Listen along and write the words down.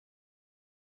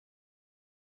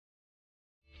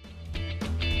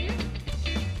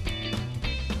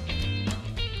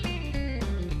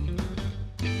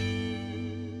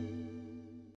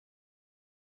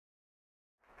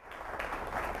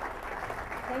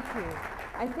Thank you.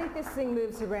 I think this thing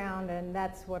moves around, and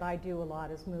that's what I do a lot,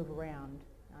 is move around.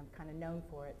 I'm kind of known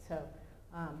for it, so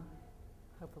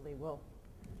hopefully we'll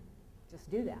just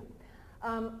do that.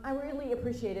 I really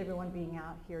appreciate everyone being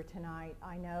out here tonight.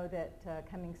 I know that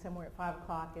coming somewhere at 5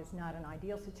 o'clock is not an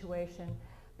ideal situation,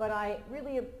 but I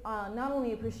really not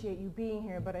only appreciate you being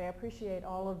here, but I appreciate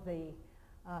all of the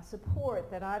support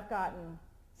that I've gotten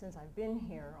since I've been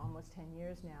here, almost 10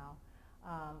 years now,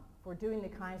 for doing the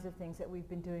kinds of things that we've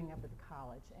been doing up at the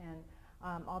college. And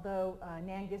although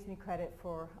Nan gives me credit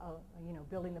for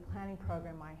building the planning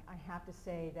program, I have to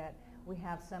say that we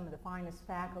have some of the finest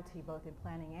faculty, both in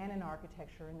planning and in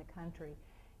architecture, in the country,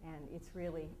 and it's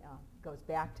really goes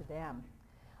back to them.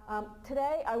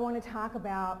 Today I want to talk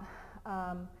about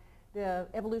the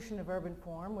evolution of urban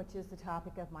form, which is the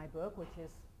topic of my book, which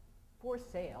is for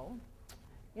sale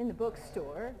in the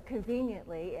bookstore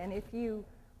conveniently, and if you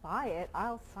buy it,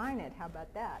 I'll sign it. How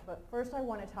about that? But first I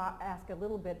want to ask a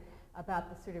little bit about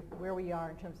the sort of where we are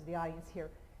in terms of the audience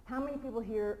here. How many people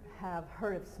here have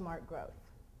heard of smart growth?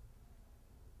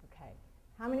 Okay.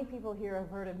 How many people here have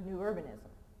heard of new urbanism?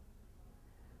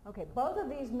 Okay, both of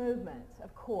these movements,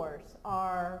 of course,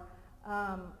 are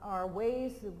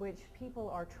ways in which people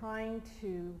are trying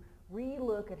to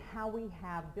relook at how we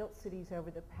have built cities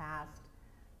over the past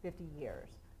 50 years.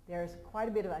 There's quite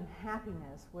a bit of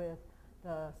unhappiness with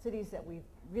the cities that we've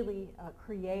really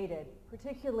created,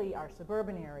 particularly our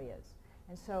suburban areas.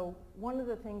 And so one of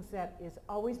the things that has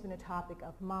always been a topic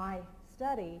of my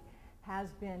study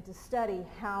has been to study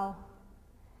how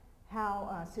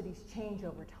cities change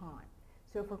over time.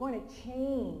 So if we're going to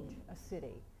change a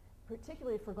city,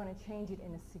 particularly if we're going to change it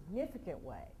in a significant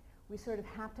way, we sort of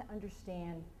have to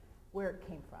understand where it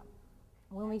came from.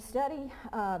 When we study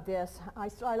this,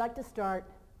 I like to start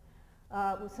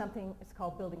with something it's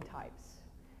called building types.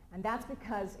 And that's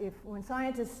because when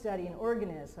scientists study an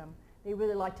organism, they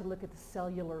really like to look at the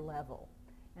cellular level.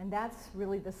 And that's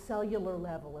really the cellular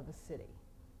level of a city.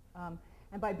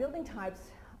 And by building types,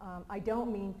 I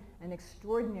don't mean an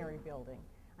extraordinary building.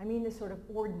 I mean the sort of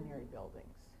ordinary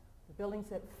buildings, the buildings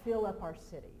that fill up our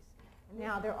cities.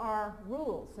 Now, there are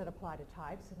rules that apply to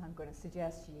types that I'm going to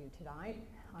suggest to you tonight.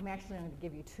 I'm actually going to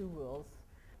give you two rules.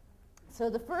 So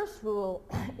the first rule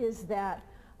is that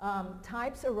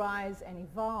types arise and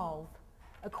evolve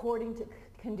according to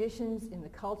conditions in the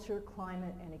culture,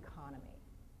 climate, and economy.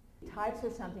 Types are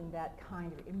something that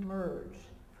kind of emerge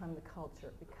from the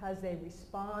culture because they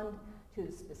respond to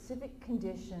the specific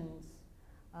conditions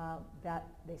that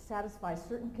they satisfy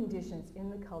certain conditions in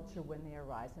the culture when they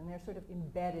arise, and they're sort of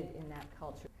embedded in that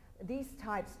culture. These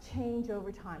types change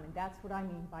over time, and that's what I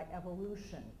mean by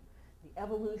evolution. The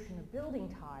evolution of building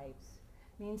types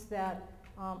means that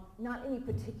not any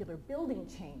particular building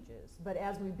changes, but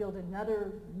as we build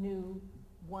another new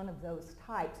one of those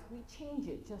types, we change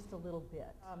it just a little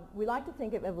bit. We like to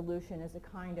think of evolution as a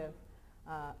kind of,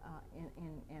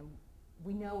 and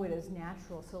we know it as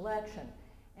natural selection.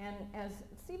 And as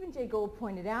Stephen Jay Gould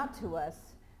pointed out to us,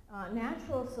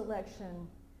 natural selection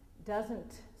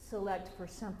doesn't select for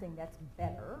something that's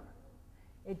better.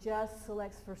 It just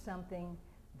selects for something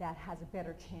that has a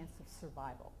better chance of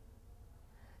survival.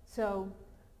 So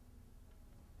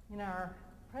in our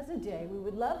present day, we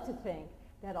would love to think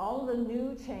that all the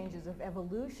new changes of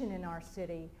evolution in our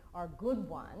city are good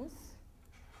ones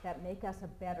that make us a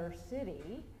better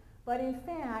city. But in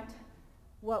fact,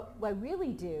 what they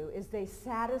really do is they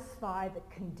satisfy the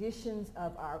conditions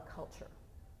of our culture.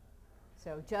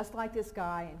 So just like this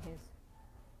guy and his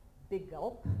big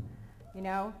gulp,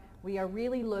 we are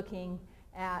really looking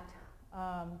at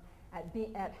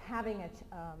having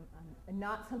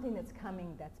not something that's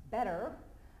coming that's better,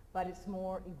 but it's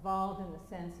more evolved in the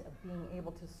sense of being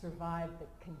able to survive the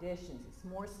conditions. It's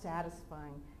more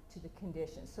satisfying to the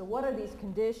conditions. So what are these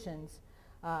conditions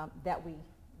that we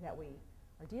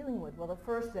are dealing with? Well, the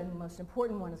first and most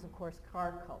important one is, of course,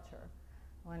 car culture.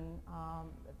 When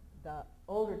the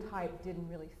older type didn't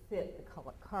really fit the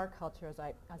car culture,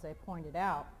 as I pointed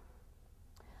out.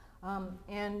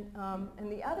 And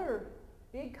the other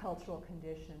big cultural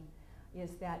condition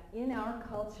is that in our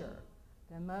culture,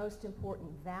 the most important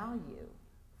value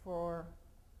for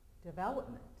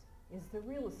development is the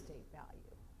real estate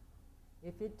value.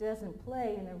 If it doesn't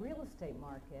play in the real estate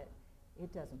market,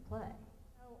 it doesn't play.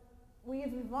 So we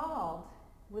have evolved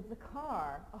with the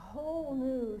car a whole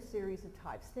new series of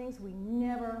types, things we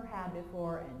never had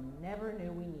before and never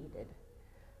knew we needed,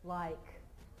 like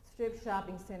strip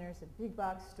shopping centers and big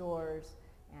box stores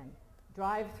and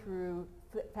drive-through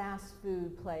fast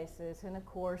food places, and of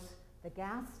course the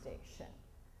gas station.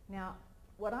 Now,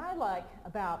 what I like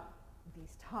about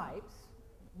these types,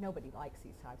 nobody likes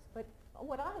these types, but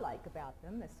what I like about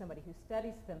them, as somebody who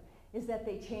studies them, is that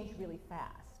they change really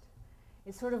fast.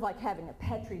 It's sort of like having a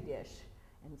Petri dish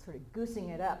and sort of goosing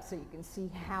it up so you can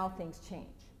see how things change.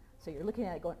 So you're looking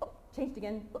at it going, oh, changed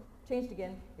again, oh, changed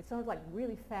again. It's sort of like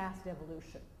really fast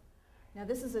evolution. Now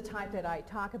this is a type that I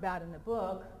talk about in the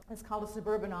book. It's called a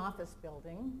suburban office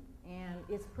building, and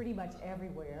it's pretty much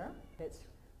everywhere. It's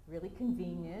really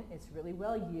convenient. It's really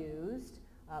well used.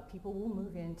 People will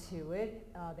move into it.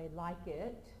 They like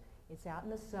it. It's out in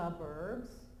the suburbs.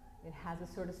 It has a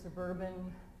sort of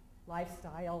suburban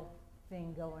lifestyle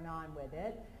thing going on with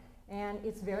it. And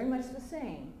it's very much the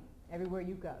same everywhere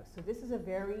you go. So this is a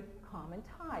very common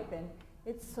type, and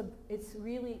it's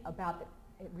really about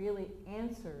it really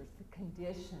answers the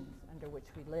conditions under which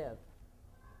we live.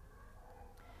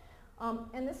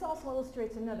 And this also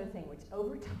illustrates another thing, which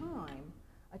over time,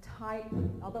 a type,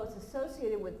 although it's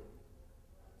associated with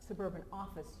suburban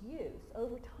office use,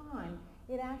 over time,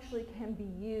 it actually can be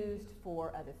used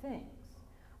for other things,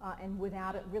 and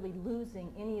without it really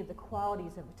losing any of the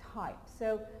qualities of a type.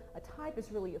 So a type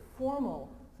is really a formal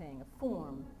thing, a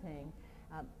form thing,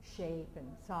 shape and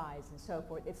size and so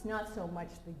forth. It's not so much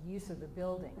the use of the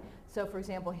building. So for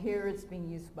example, here it's being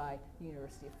used by the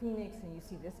University of Phoenix, and you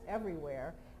see this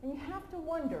everywhere. And you have to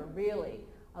wonder, really,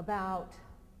 about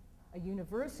a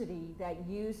university that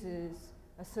uses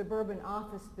a suburban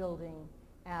office building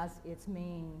as its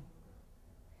main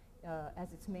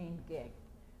gig.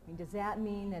 I mean, does that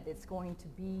mean that it's going to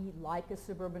be like a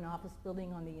suburban office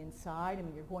building on the inside? I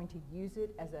mean, you're going to use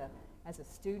it as a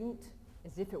student,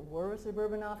 as if it were a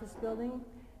suburban office building?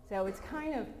 So it's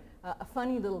kind of a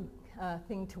funny little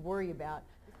thing to worry about.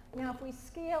 Now, if we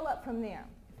scale up from there,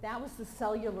 if that was the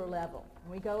cellular level,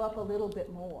 and we go up a little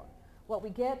bit more, what we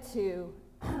get to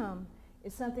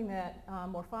is something that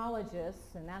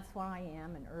morphologists, and that's what I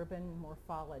am, an urban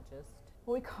morphologist,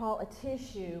 what we call a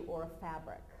tissue or a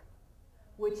fabric,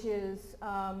 which is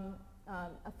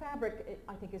a fabric,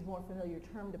 I think is a more familiar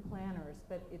term to planners,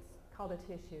 but it's called a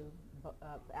tissue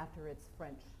after its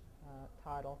French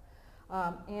title.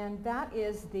 And that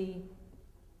is the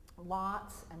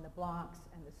lots and the blocks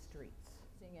and the streets.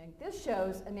 And this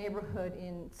shows a neighborhood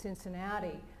in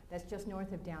Cincinnati that's just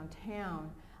north of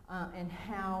downtown, and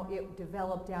how it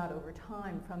developed out over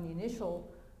time from the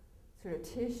initial sort of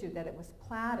tissue that it was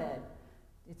platted,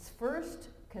 its first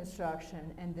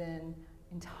construction, and then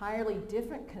entirely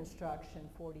different construction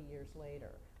 40 years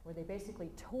later, where they basically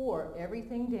tore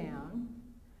everything down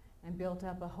and built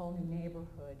up a whole new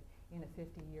neighborhood in a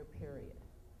 50-year period.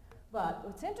 But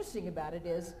what's interesting about it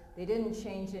is they didn't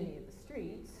change any of the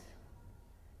streets.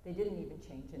 They didn't even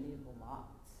change any of the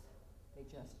lots. They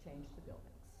just changed the buildings.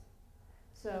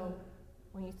 So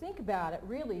when you think about it,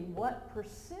 really what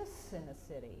persists in a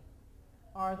city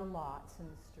are the lots and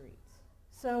the streets.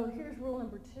 So here's rule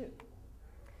number 2.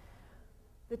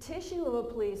 The tissue of a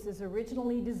place is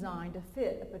originally designed to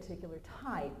fit a particular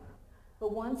type,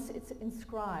 but once it's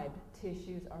inscribed,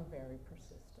 tissues are very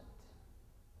persistent.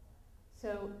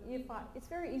 So it's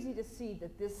very easy to see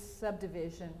that this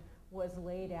subdivision was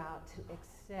laid out to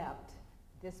accept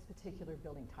this particular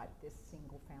building type, this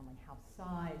single family house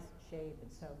size, shape,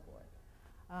 and so forth.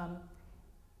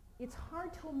 It's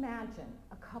hard to imagine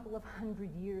a couple of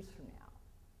 100 years from now,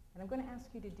 and I'm going to ask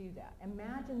you to do that.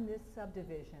 Imagine this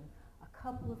subdivision a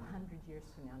couple of 100 years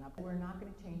from now. Now, we're not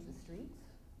going to change the streets,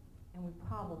 and we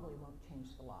probably won't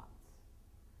change the lots.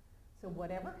 So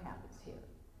whatever happens here,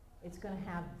 it's going to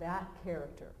have that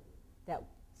character.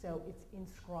 So it's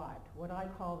inscribed. What I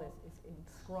call this is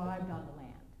inscribed on the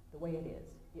land, the way it is.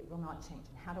 It will not change.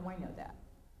 And how do I know that?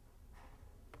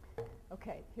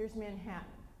 Okay, here's Manhattan.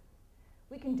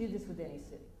 We can do this with any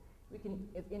city. We can,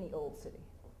 any old city.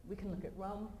 We can look at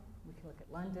Rome, we can look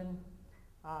at London,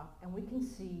 and we can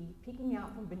see, peeking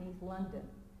out from beneath London,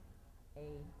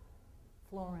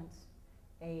 Florence,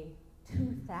 a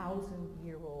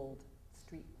 2,000-year-old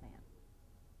street plan.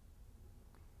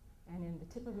 And in the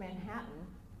tip of Manhattan,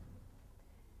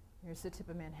 here's the tip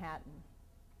of Manhattan,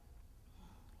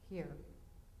 here,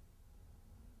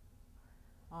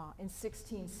 in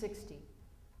 1660.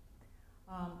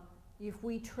 If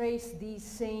we trace these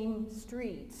same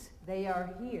streets, they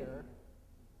are here.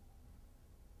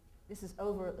 This is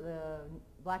over, the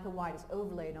black and white is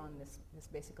overlaid on this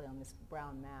basically on this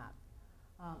brown map.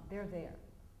 They're there,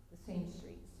 the same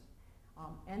streets.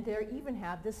 And they even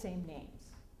have the same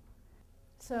names.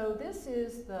 So this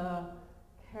is the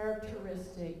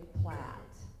characteristic plat,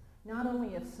 not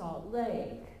only of Salt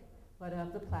Lake, but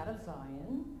of the Plat of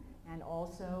Zion, and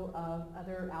also of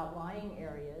other outlying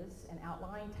areas and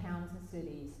outlying towns and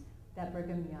cities that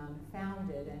Brigham Young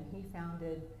founded. And he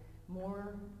founded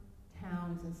more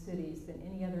towns and cities than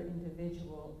any other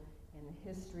individual in the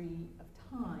history of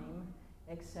time,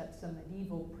 except some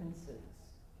medieval princes.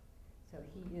 So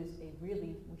he is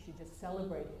we should just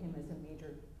celebrate him as a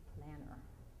major planner.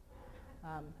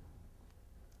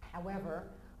 However,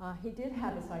 he did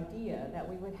have this idea that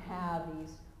we would have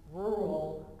these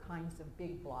rural kinds of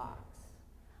big blocks.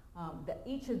 That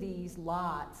each of these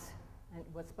lots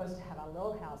was supposed to have a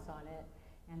little house on it,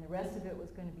 and the rest of it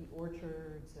was going to be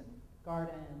orchards and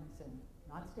gardens and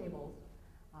not stables,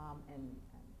 and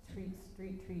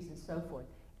street trees and so forth.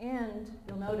 And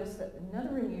you'll notice that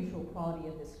another unusual quality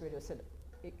of this grid is that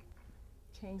it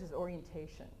changes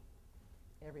orientation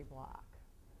every block.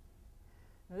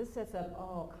 Now this sets up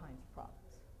all kinds of problems.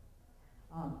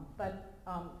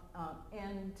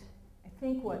 And I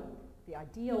think what the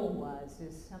ideal was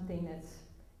is something that's,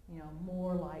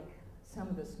 more like some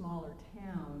of the smaller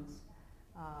towns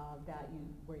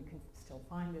where you can still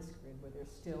find this grid, where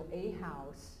there's still a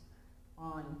house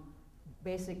on,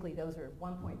 basically those are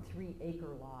 1.3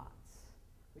 acre lots,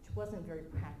 which wasn't very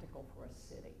practical for a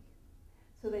city.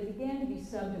 So they began to be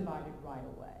subdivided right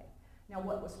away. Now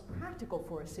what was practical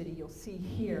for a city, you'll see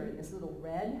here in this little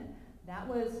red, that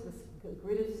was the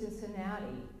grid of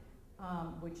Cincinnati,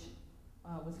 which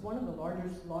was one of the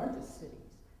largest cities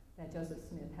that Joseph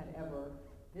Smith had ever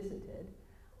visited.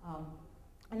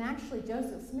 And actually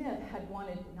Joseph Smith had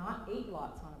wanted not 8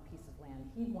 lots on a piece of land,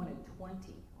 he wanted 20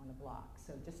 on a block.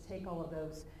 So just take all of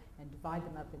those and divide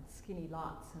them up in skinny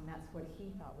lots, and that's what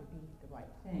he thought would be the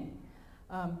right thing.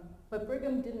 But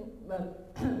Brigham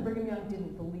Young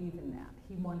didn't believe in that.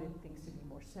 He wanted things to be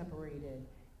more separated,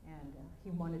 and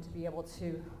he wanted to be able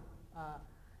to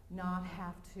not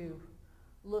have to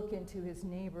look into his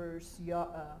neighbor's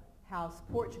house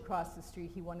porch across the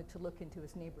street. He wanted to look into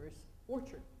his neighbor's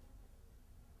orchard.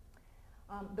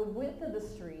 The width of the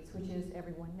streets, which is,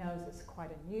 everyone knows, is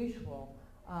quite unusual,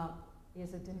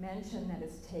 is a dimension that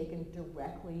is taken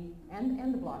directly,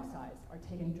 and the block size are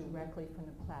taken directly from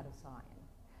the Plat of Zion.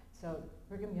 So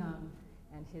Brigham Young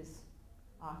and his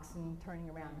oxen turning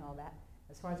around and all that,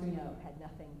 as far as we know, had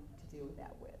nothing to do with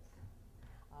that width.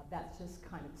 That's just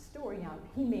kind of the story. Now,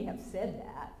 he may have said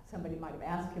that. Somebody might have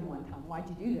asked him one time, why'd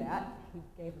you do that? He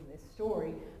gave him this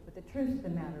story. But the truth of the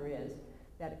matter is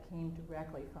that it came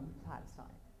directly from the Plat of Zion.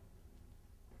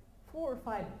 4 or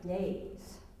 5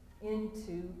 days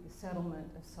into the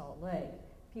settlement of Salt Lake,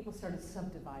 people started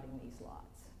subdividing these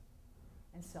lots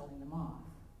and selling them off,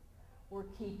 or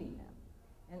keeping them.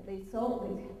 And they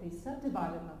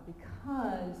subdivided them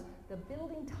because the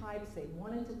building types they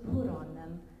wanted to put on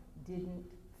them didn't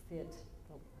fit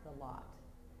the lot.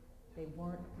 They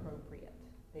weren't appropriate.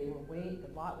 The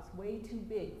lot was way too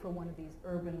big for one of these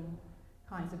urban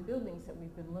kinds of buildings that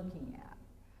we've been looking at.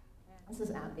 This is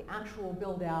at the actual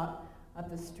build out of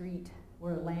the street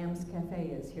where Lamb's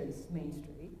Cafe is here, this is Main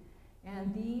Street.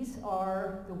 And these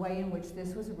are the way in which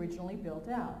this was originally built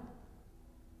out.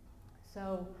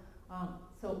 So,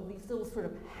 so these little sort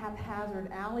of haphazard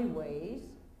alleyways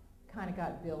kind of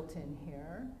got built in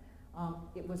here.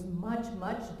 It was much,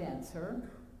 much denser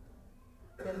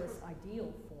than this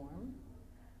ideal form,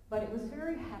 but it was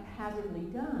very haphazardly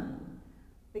done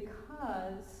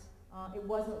because it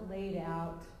wasn't laid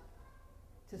out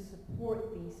to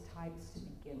support these types to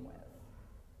begin with.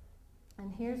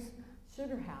 And here's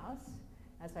Sugar House,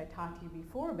 as I talked to you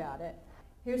before about it.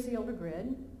 Here's the older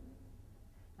grid,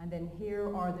 and then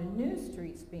here are the new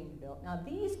streets being built. Now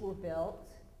these were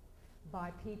built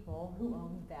by people who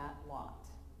owned that lot,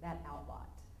 that outlot,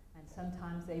 and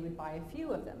sometimes they would buy a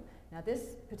few of them. Now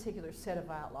this particular set of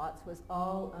outlots was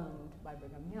all owned by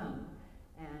Brigham Young,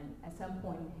 and at some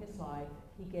point in his life,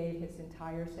 he gave his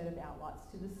entire set of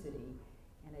outlots to the city,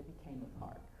 and it became a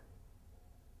park.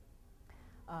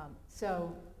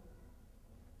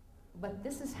 But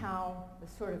this is how the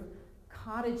sort of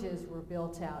cottages were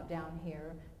built out down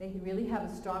here. They really have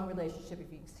a strong relationship,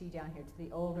 if you can see down here, to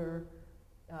the older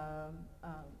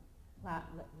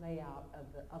layout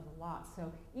of the lot.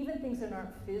 So even things that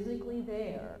aren't physically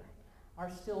there are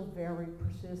still very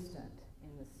persistent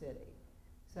in the city.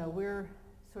 So we're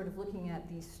sort of looking at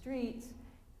these streets.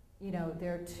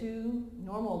 They're 2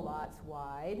 normal lots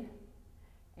wide,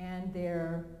 and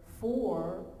they're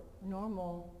 4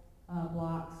 normal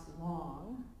blocks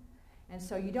long. And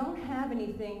so you don't have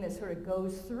anything that sort of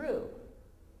goes through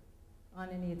on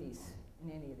in any of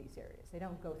these areas. They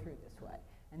don't go through this way,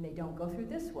 and they don't go through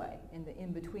this way in the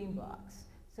in-between blocks.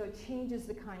 So it changes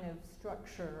the kind of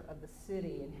structure of the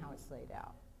city and how it's laid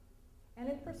out. And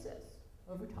it persists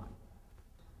over time.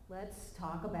 Let's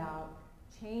talk about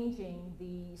changing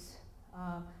these,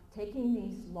 taking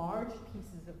these large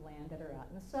pieces of land that are out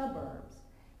in the suburbs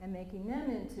and making them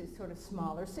into sort of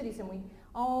smaller cities. And we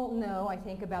all know, I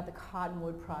think, about the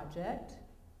Cottonwood Project,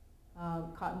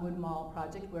 Cottonwood Mall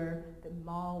project, where the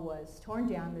mall was torn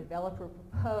down. The developer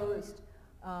proposed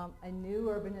a new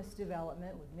urbanist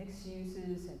development with mixed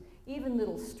uses and even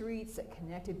little streets that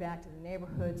connected back to the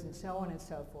neighborhoods and so on and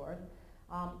so forth.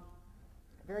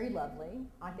 Very lovely.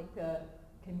 I think the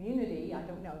community, I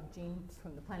don't know if Jean's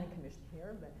from the Planning Commission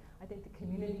here, but I think the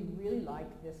community really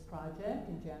liked this project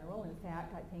in general. In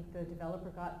fact, I think the developer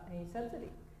got a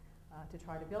subsidy to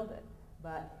try to build it,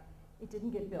 but it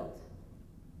didn't get built.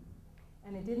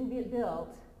 And it didn't get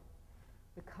built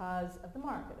because of the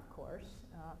market, of course,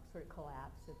 sort of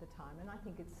collapsed at the time, and I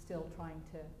think it's still trying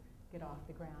to get off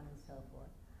the ground and so forth.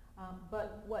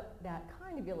 But what that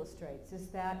kind of illustrates is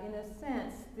that, in a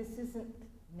sense, this isn't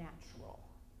natural.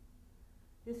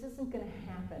 This isn't going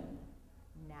to happen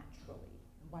naturally.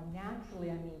 And by naturally,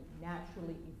 I mean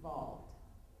naturally evolved.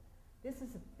 This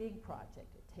is a big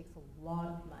project. It takes a lot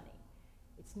of money.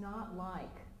 It's not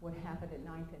like what happened at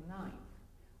 9th and 9th,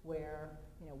 where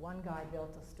one guy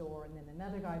built a store, and then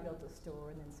another guy built a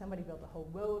store, and then somebody built a whole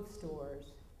row of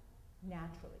stores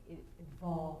naturally. It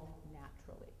evolved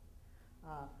naturally.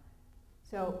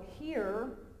 So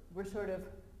here, we're sort of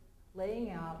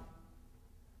laying out,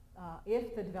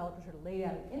 if the developer sort of laid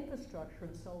out an infrastructure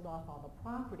and sold off all the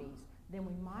properties, then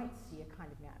we might see a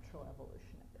kind of natural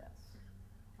evolution of this.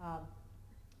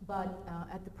 But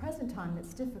at the present time,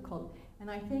 it's difficult,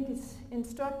 and I think it's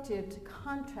instructive to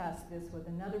contrast this with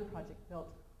another project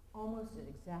built almost at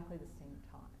exactly the same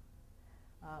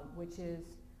time, which is,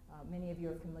 many of you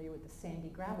are familiar with the Sandy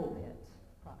Gravel Pit.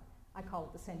 I call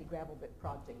it the Sandy Gravel Pit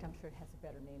Project. I'm sure it has a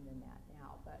better name than that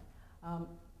now, but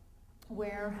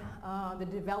where the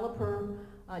developer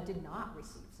did not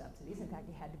receive subsidies. In fact,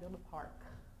 he had to build a park,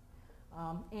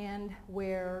 and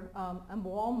where a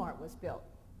Walmart was built.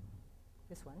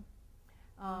 This one,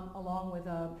 along with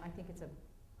I think it's a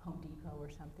Home Depot or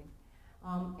something,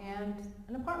 and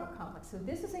an apartment complex. So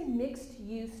this is a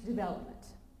mixed-use development,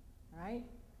 right?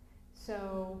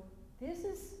 So this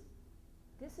is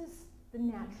the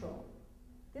natural.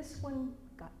 This one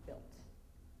got built.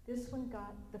 This one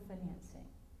got the financing.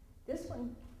 This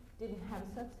one didn't have a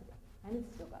subsidy, and it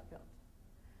still got built.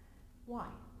 Why?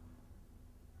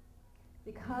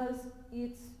 Because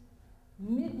it's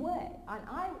midway, and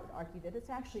I would argue that it's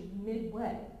actually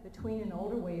midway between an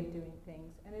older way of doing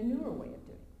things and a newer way of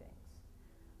doing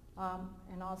things.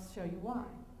 And I'll show you why.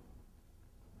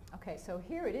 Okay, so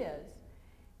here it is,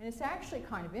 and it's actually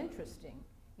kind of interesting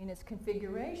in its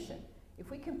configuration. If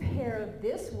we compare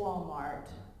this Walmart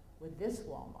with this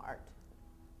Walmart,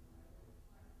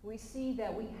 we see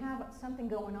that we have something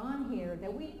going on here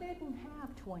that we didn't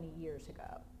have 20 years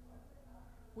ago.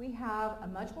 We have a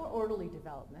much more orderly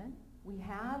development. We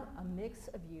have a mix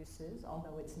of uses,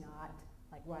 although it's not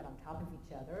like right on top of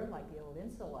each other, like the old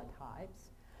insula types.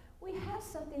 We have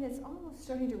something that's almost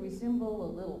starting to resemble a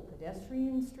little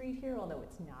pedestrian street here, although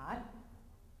it's not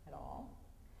at all.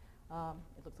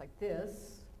 It looks like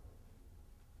this.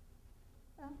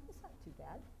 Well, it's not too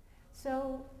bad.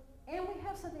 So, and we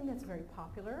have something that's very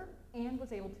popular and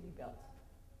was able to be built.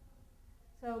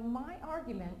 So my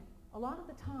argument a lot of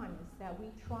the time is that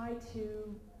we try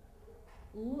to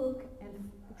look and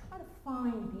we try to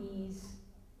find these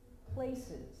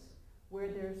places where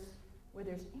there's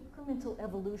incremental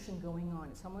evolution going on.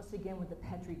 It's almost again with the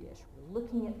Petri dish. We're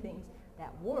looking at things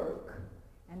that work,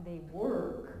 and they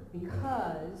work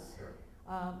because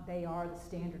they are the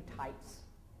standard types.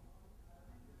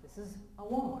 This is a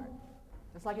Walmart,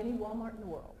 just like any Walmart in the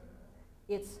world.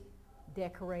 It's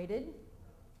decorated,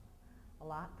 a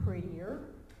lot prettier,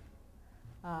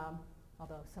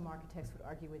 although some architects would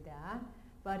argue with that,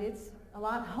 but it's a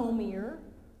lot homier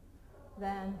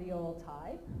than the old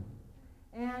type,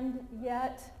 and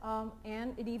yet,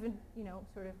 and it even,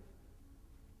 sort of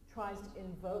tries to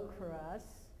invoke for us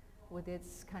with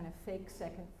its kind of fake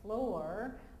second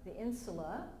floor, the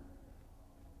insula,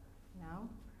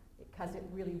 because it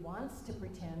really wants to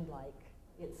pretend like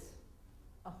it's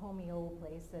a homey old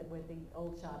place that with the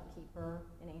old shopkeeper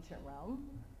in ancient Rome,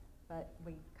 but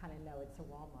we kind of know it's a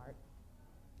Walmart.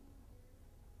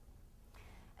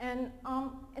 And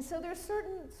so there's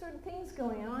certain things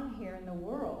going on here in the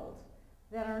world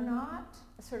that are not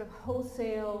a sort of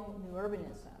wholesale new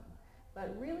urbanism,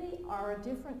 but really are a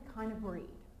different kind of breed.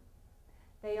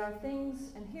 They are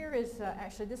things, and here is,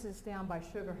 actually this is down by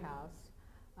Sugar House,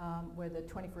 where the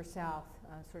 21st South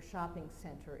sort of shopping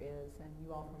center is, and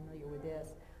you all are familiar with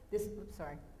this.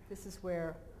 This is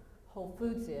where Whole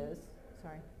Foods is.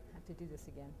 Sorry, I have to do this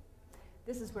again.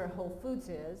 This is where Whole Foods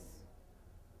is.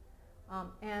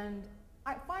 And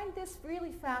I find this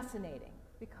really fascinating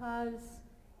because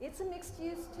it's a mixed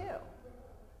use too.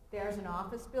 There's an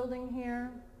office building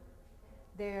here,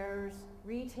 there's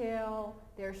retail,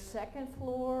 there's second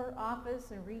floor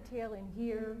office and retail in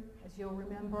here, as you'll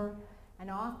remember, and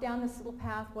off down this little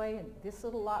pathway and this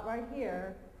little lot right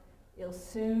here, it's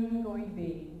soon going to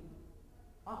be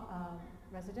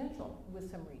residential with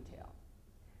some retail.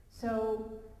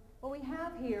 So what we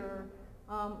have here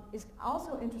is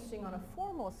also interesting on a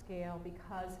formal scale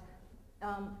because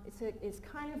it's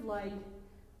kind of like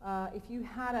if you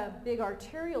had a big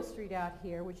arterial street out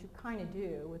here, which you kind of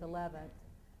do with 11th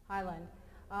Highland,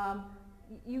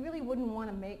 you really wouldn't want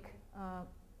to make,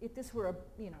 if this were a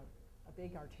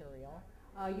big arterial,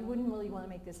 you wouldn't really want to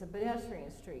make this a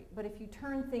pedestrian street. But if you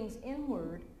turn things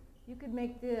inward, you could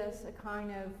make this a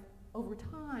kind of, over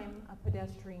time, a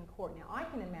pedestrian court. Now, I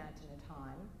can imagine a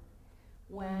time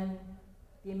when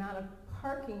the amount of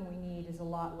parking we need is a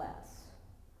lot less,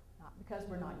 not because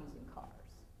we're not using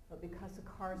cars, but because the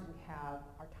cars we have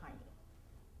are tiny,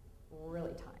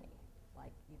 really tiny.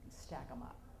 Like you can stack them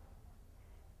up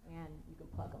and you can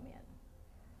plug them in.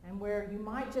 And where you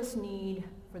might just need,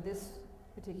 for this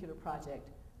particular project,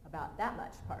 about that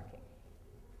much parking.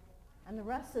 And the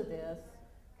rest of this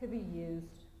could be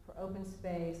used for open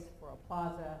space, for a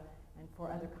plaza, and for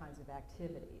other kinds of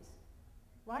activities.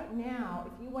 Right now,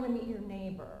 if you want to meet your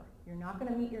neighbor, you're not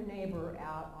going to meet your neighbor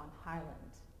out on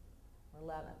Highland or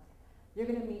 11th. You're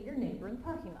going to meet your neighbor in the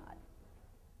parking lot.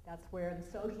 That's where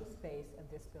the social space of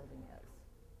this building is.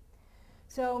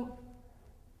 So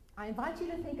I invite you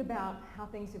to think about how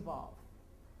things evolve,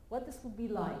 what this will be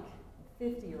like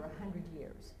in 50 or 100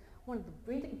 years. One of the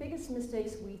biggest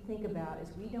mistakes we think about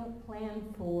is we don't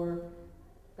plan for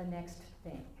the next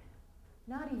thing.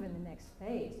 Not even the next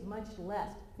phase, much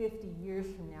less 50 years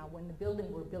from now when the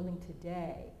building we're building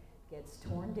today gets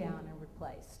torn down and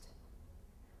replaced.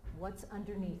 What's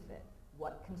underneath it?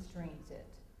 What constrains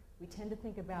it? We tend to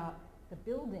think about the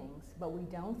buildings, but we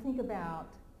don't think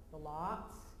about the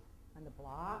lots and the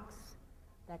blocks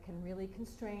that can really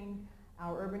constrain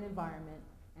our urban environment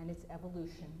and its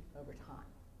evolution over time.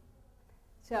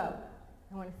 So,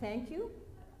 I want to thank you.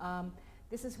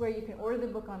 This is where you can order the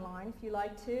book online if you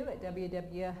like to at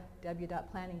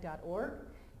www.planning.org.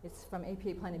 It's from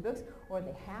APA Planning Books, or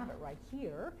they have it right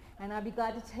here. And I'd be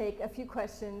glad to take a few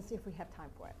questions if we have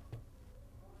time for it.